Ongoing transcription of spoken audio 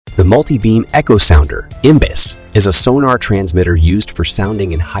The Multibeam Echosounder MBES is a sonar transmitter used for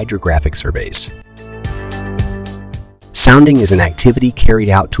sounding and hydrographic surveys. Sounding is an activity carried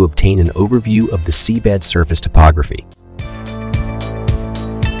out to obtain an overview of the seabed surface topography,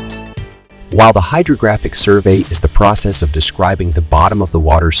 while the hydrographic survey is the process of describing the bottom of the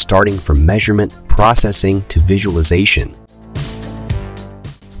water starting from measurement, processing to visualization.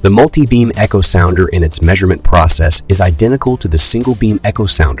 The Multibeam Echosounder in its measurement process is identical to the single-beam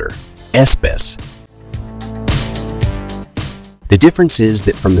Echosounder (SBES). The difference is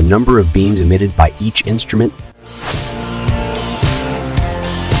that from the number of beams emitted by each instrument,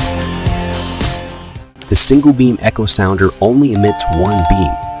 the single-beam Echosounder only emits one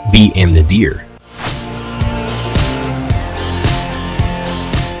beam, beam nadir.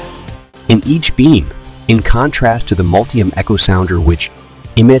 In each beam, in contrast to the Multibeam Echosounder, which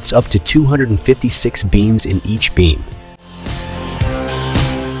emits up to 256 beams in each beam,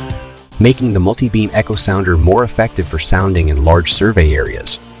 making the Multibeam Echosounder more effective for sounding in large survey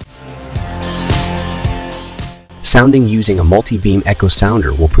areas. Sounding using a Multibeam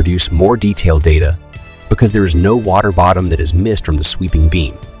Echosounder will produce more detailed data because there is no water bottom that is missed from the sweeping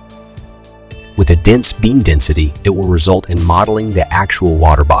beam. With a dense beam density, it will result in modeling the actual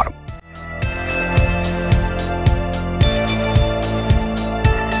water bottom.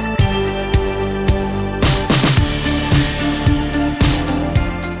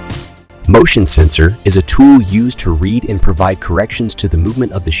 Motion sensor is a tool used to read and provide corrections to the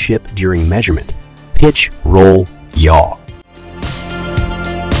movement of the ship during measurement, pitch, roll, yaw.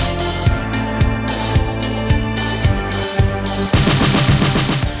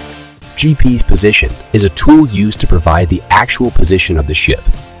 GPS position is a tool used to provide the actual position of the ship.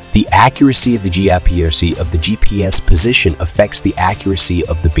 The accuracy of the GPS position affects the accuracy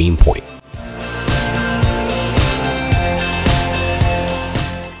of the beam point.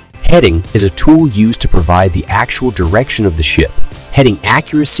 Heading is a tool used to provide the actual direction of the ship. Heading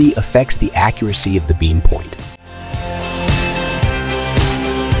accuracy affects the accuracy of the beam point.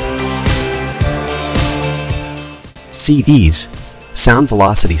 CVs, sound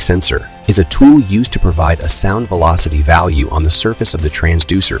velocity sensor, is a tool used to provide a sound velocity value on the surface of the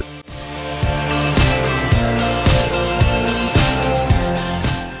transducer.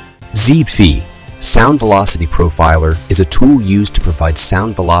 ZV, sound velocity profiler, is a tool used to provide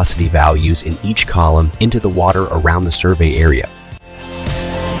sound velocity values in each column into the water around the survey area.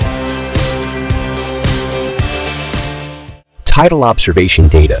 Tidal observation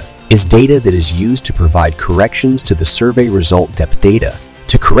data is data that is used to provide corrections to the survey result depth data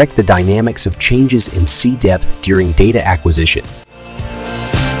to correct the dynamics of changes in sea depth during data acquisition.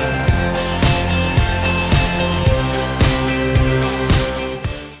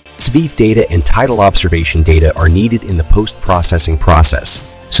 SVV data and tidal observation data are needed in the post-processing process,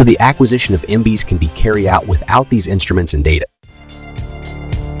 so the acquisition of MBES can be carried out without these instruments and data.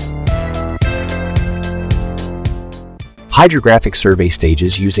 Hydrographic survey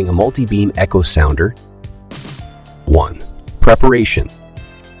stages using a Multibeam Echosounder. 1. Preparation.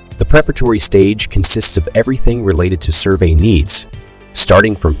 The preparatory stage consists of everything related to survey needs,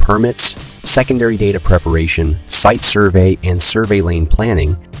 starting from permits, secondary data preparation, site survey and survey lane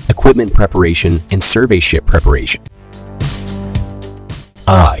planning, equipment preparation, and survey ship preparation.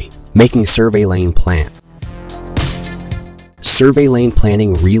 I. Making survey lane plan. Survey lane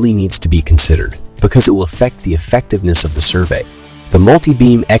planning really needs to be considered because it will affect the effectiveness of the survey. The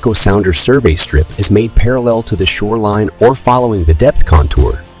Multibeam Echosounder survey strip is made parallel to the shoreline or following the depth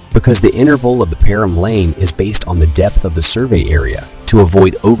contour because the interval of the perim lane is based on the depth of the survey area to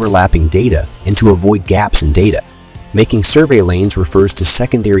avoid overlapping data and to avoid gaps in data. Making survey lanes refers to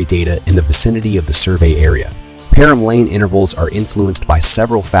secondary data in the vicinity of the survey area. Perim lane intervals are influenced by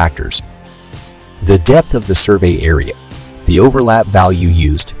several factors: the depth of the survey area, the overlap value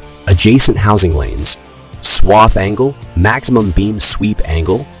used, adjacent housing lanes, swath angle, maximum beam sweep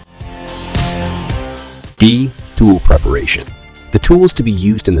angle. D. Tool preparation. The tools to be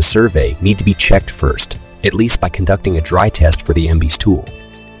used in the survey need to be checked first, at least by conducting a dry test for the MBES tool.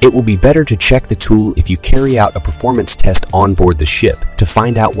 It will be better to check the tool if you carry out a performance test on board the ship to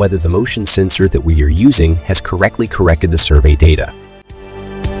find out whether the motion sensor that we are using has correctly corrected the survey data.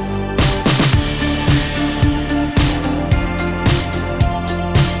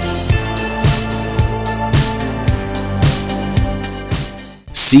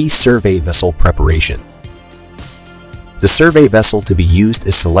 C. Survey vessel preparation. The survey vessel to be used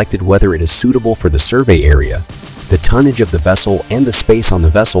is selected whether it is suitable for the survey area. The tonnage of the vessel and the space on the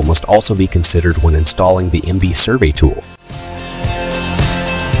vessel must also be considered when installing the MBES survey tool.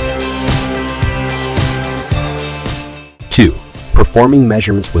 Performing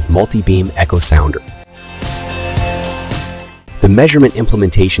measurements with Multibeam Echosounder. The measurement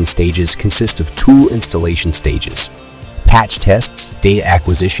implementation stages consist of tool installation stages, patch tests, data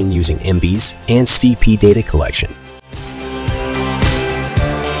acquisition using MBES, and CP data collection.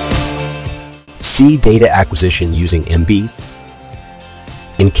 C. Data acquisition using MBES.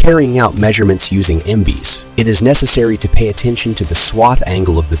 In carrying out measurements using MBES, it is necessary to pay attention to the swath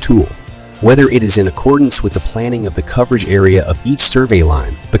angle of the tool, whether it is in accordance with the planning of the coverage area of each survey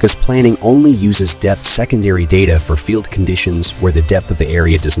line, because planning only uses depth secondary data for field conditions where the depth of the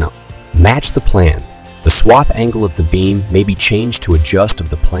area does not. Match the plan. The swath angle of the beam may be changed to adjust of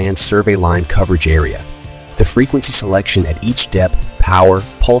the planned survey line coverage area. The frequency selection at each depth, power,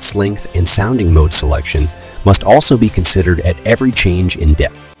 pulse length, and sounding mode selection must also be considered at every change in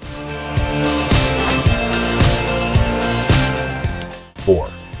depth. 4.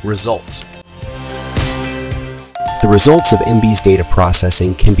 Results. The results of MBES data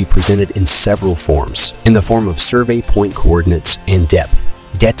processing can be presented in several forms, in the form of survey point coordinates and depth,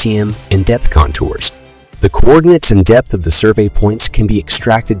 DTM, and depth contours. The coordinates and depth of the survey points can be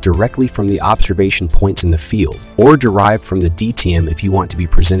extracted directly from the observation points in the field, or derived from the DTM if you want to be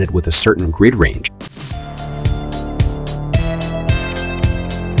presented with a certain grid range.